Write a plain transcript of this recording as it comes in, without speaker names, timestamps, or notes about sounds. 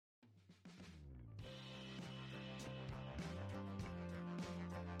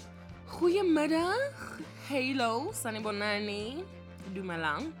Goedemiddag. Hello, Sanibonani.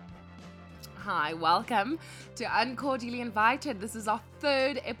 Dumalang. Hi, welcome to Uncordially Invited. This is our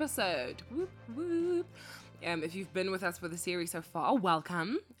third episode. Whoop, whoop. If you've been with us for the series so far,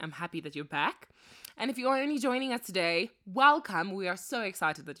 welcome. I'm happy that you're back. And if you're only joining us today, welcome. We are so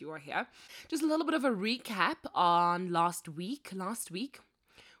excited that you are here. Just a little bit of a recap on last week. Last week,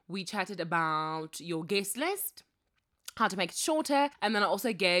 we chatted about your guest list, how to make it shorter, and then I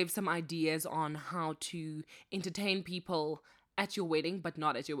also gave some ideas on how to entertain people at your wedding, but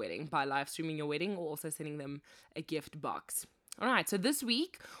not at your wedding, by live streaming your wedding or also sending them a gift box. All right, so this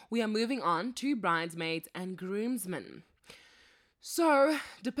week we are moving on to bridesmaids and groomsmen. So,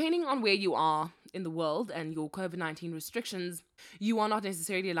 depending on where you are in the world and your COVID-19 restrictions, you are not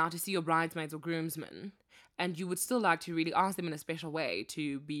necessarily allowed to see your bridesmaids or groomsmen, and you would still like to really ask them in a special way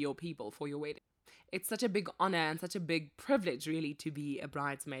to be your people for your wedding. It's such a big honor and such a big privilege, really, to be a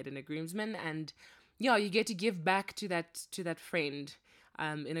bridesmaid and a groomsman, and yeah, you get to give back to that friend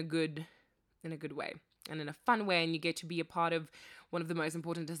in a good way and in a fun way, and you get to be a part of one of the most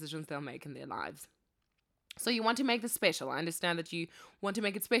important decisions they'll make in their lives. So you want to make this special. I understand that you want to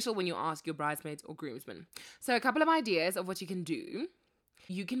make it special when you ask your bridesmaids or groomsmen. So a couple of ideas of what you can do.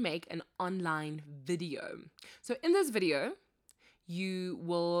 You can make an online video. So in this video, you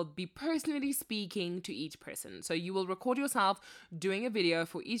will be personally speaking to each person. So you will record yourself doing a video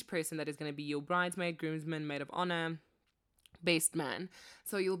for each person that is going to be your bridesmaid, groomsman, maid of honor, best man.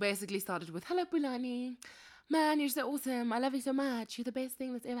 So you'll basically start it with, "Hello, Pulani. Man, you're so awesome. I love you so much. You're the best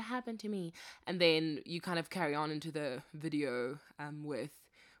thing that's ever happened to me." And then you kind of carry on into the video with,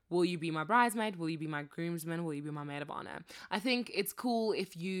 "Will you be my bridesmaid? Will you be my groomsman? Will you be my maid of honor?" I think it's cool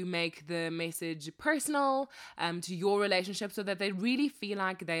if you make the message personal to your relationship so that they really feel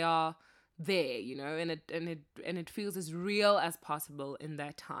like they are there, you know, and it feels as real as possible in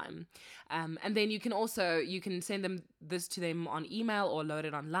that time. And then you can send them this to them on email or load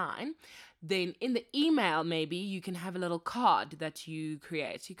it online. Then in the email, maybe you can have a little card that you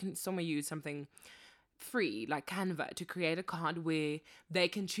create. You can somewhere use something free like Canva to create a card where they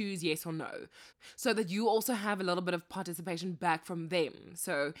can choose yes or no, so that you also have a little bit of participation back from them.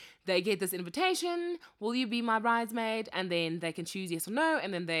 So they get this invitation, "Will you be my bridesmaid?" And then they can choose yes or no,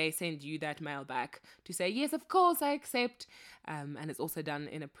 and then they send you that mail back to say, "Yes, of course, I accept." And it's also done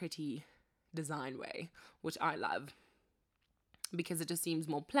in a pretty design way, which I love, because it just seems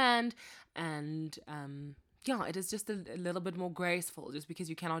more planned and it is just a little bit more graceful, just because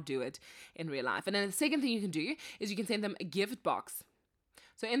you cannot do it in real life. And then the second thing you can do is you can send them a gift box.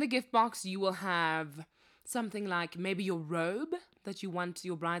 So in the gift box, you will have something like maybe your robe that you want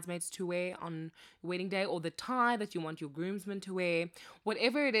your bridesmaids to wear on wedding day, or the tie that you want your groomsmen to wear,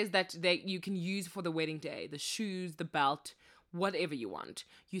 whatever it is that you can use for the wedding day, the shoes, the belt, whatever you want.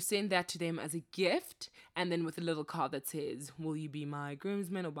 You send that to them as a gift, and then with a little card that says, "Will you be my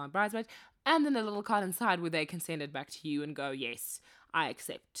groomsman or my bridesmaid?" And then a little card inside where they can send it back to you and go, "Yes, I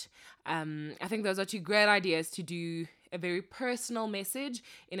accept." I think those are two great ideas to do a very personal message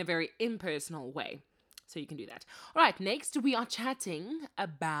in a very impersonal way. So you can do that. All right, next we are chatting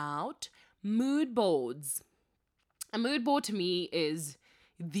about mood boards. A mood board to me is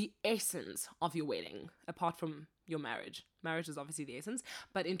the essence of your wedding, apart from your marriage. Marriage is obviously the essence,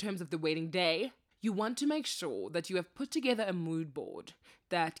 but in terms of the wedding day, you want to make sure that you have put together a mood board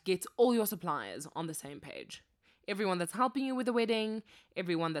that gets all your suppliers on the same page. Everyone that's helping you with the wedding,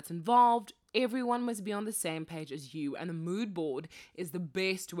 everyone that's involved, everyone must be on the same page as you. And the mood board is the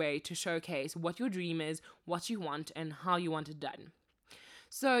best way to showcase what your dream is, what you want, and how you want it done.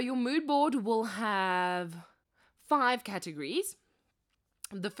 So your mood board will have 5 categories.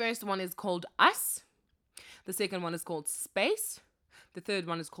 The first one is called us. The second one is called space. The third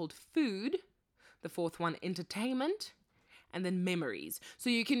one is called food. The fourth one, entertainment. And then memories. So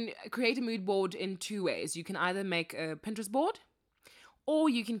you can create a mood board in 2 ways. You can either make a Pinterest board, or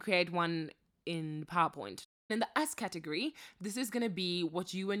you can create one in PowerPoint. In the us category, this is going to be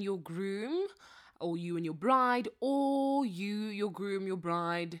what you and your groom, or you and your bride, or you, your groom, your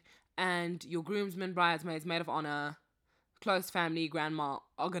bride, and your groomsmen, bridesmaids, maid of honor, close family, grandma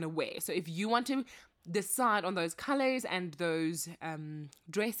are going to wear. So if you want to decide on those colors and those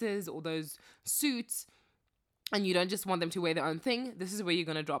dresses or those suits, and you don't just want them to wear their own thing, this is where you're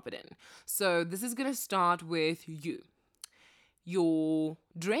going to drop it in. So this is going to start with you. Your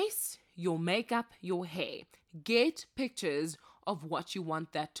dress, your makeup, your hair. Get pictures of what you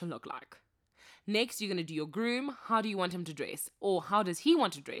want that to look like. Next, you're going to do your groom. How do you want him to dress? Or how does he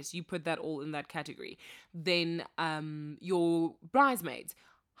want to dress? You put that all in that category. Then your bridesmaids.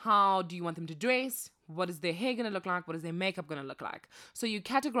 How do you want them to dress? What is their hair going to look like? What is their makeup going to look like? So you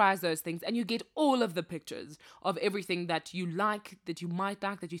categorize those things and you get all of the pictures of everything that you like, that you might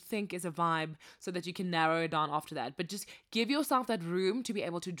like, that you think is a vibe, so that you can narrow it down after that. But just give yourself that room to be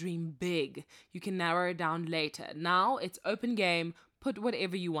able to dream big. You can narrow it down later. Now it's open game. Put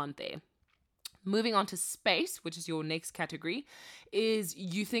whatever you want there. Moving on to space, which is your next category, is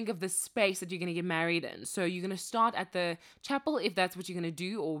you think of the space that you're going to get married in. So you're going to start at the chapel, if that's what you're going to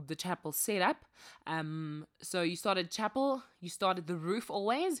do, or the chapel setup. So you started chapel, you started the roof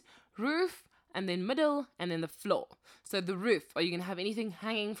always, roof, and then middle, and then the floor. So the roof, are you going to have anything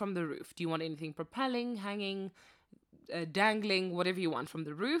hanging from the roof? Do you want anything propelling, hanging, dangling, whatever you want from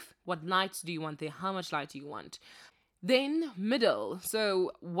the roof? What lights do you want there? How much light do you want? Then middle.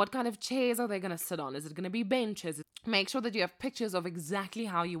 So what kind of chairs are they going to sit on? Is it going to be benches? Make sure that you have pictures of exactly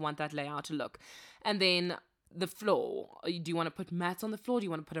how you want that layout to look. And then the floor. Do you want to put mats on the floor? Do you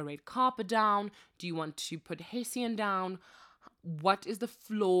want to put a red carpet down? Do you want to put Hessian down? What is the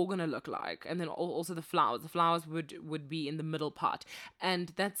floor going to look like? And then also the flowers. The flowers would be in the middle part. And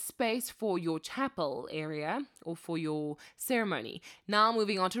that space for your chapel area or for your ceremony. Now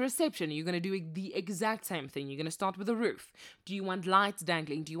moving on to reception. You're going to do the exact same thing. You're going to start with the roof. Do you want lights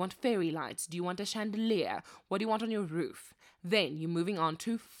dangling? Do you want fairy lights? Do you want a chandelier? What do you want on your roof? Then you're moving on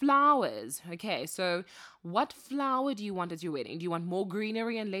to flowers. Okay, so what flower do you want at your wedding? Do you want more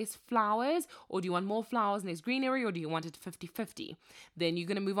greenery and less flowers? Or do you want more flowers and less greenery? Or do you want it 50-50? Then you're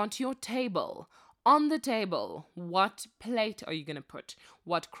going to move on to your table. On the table, what plate are you going to put?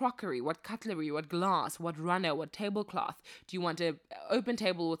 What crockery, what cutlery, what glass, what runner, what tablecloth? Do you want an open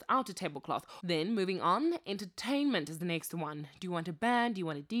table without a tablecloth? Then moving on, entertainment is the next one. Do you want a band? Do you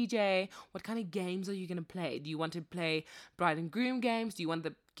want a DJ? What kind of games are you going to play? Do you want to play bride and groom games? Do you want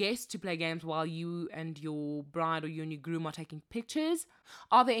the guests to play games while you and your bride or you and your groom are taking pictures?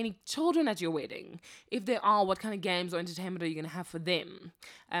 Are there any children at your wedding? If there are, what kind of games or entertainment are you going to have for them?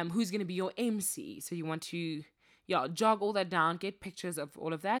 Who's going to be your MC? So you want to jog all that down, get pictures of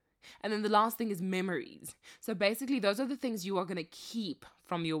all of that. And then the last thing is memories. So basically those are the things you are going to keep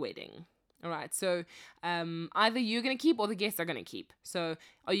from your wedding. All right, so either you're going to keep or the guests are going to keep. So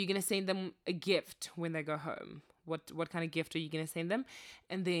are you going to send them a gift when they go home? What kind of gift are you going to send them?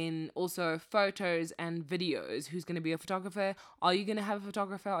 And then also photos and videos. Who's going to be a photographer? Are you going to have a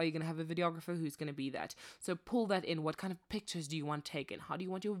photographer? Are you going to have a videographer? Who's going to be that? So pull that in. What kind of pictures do you want taken? How do you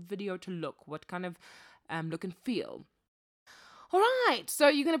want your video to look? What kind of look and feel? All right, so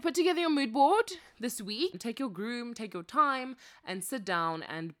you're going to put together your mood board this week. Take your groom, take your time, and sit down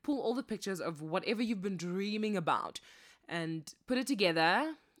and pull all the pictures of whatever you've been dreaming about and put it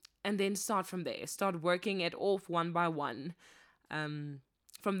together. And then start from there. Start working it off one by one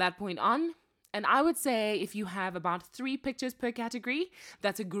from that point on. And I would say if you have about 3 pictures per category,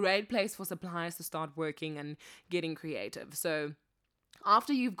 that's a great place for suppliers to start working and getting creative. So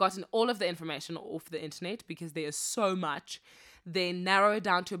after you've gotten all of the information off the internet, because there is so much, then narrow it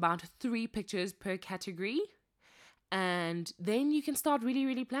down to about 3 pictures per category. And then you can start really,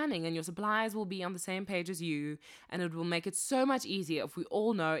 really planning, and your suppliers will be on the same page as you, and it will make it so much easier if we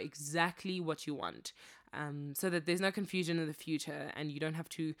all know exactly what you want, so that there's no confusion in the future and you don't have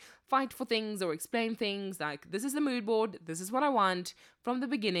to fight for things or explain things like, this is the mood board, this is what I want from the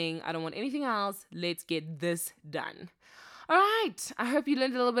beginning, I don't want anything else, let's get this done. All right, I hope you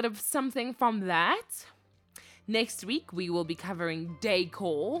learned a little bit of something from that. Next week, we will be covering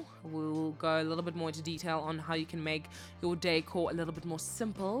decor. We'll go a little bit more into detail on how you can make your decor a little bit more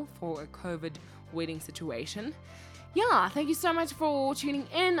simple for a COVID wedding situation. Yeah, thank you so much for tuning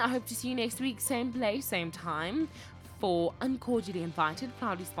in. I hope to see you next week, same place, same time, for Uncordially Invited,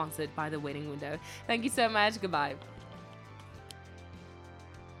 proudly sponsored by The Wedding Window. Thank you so much. Goodbye.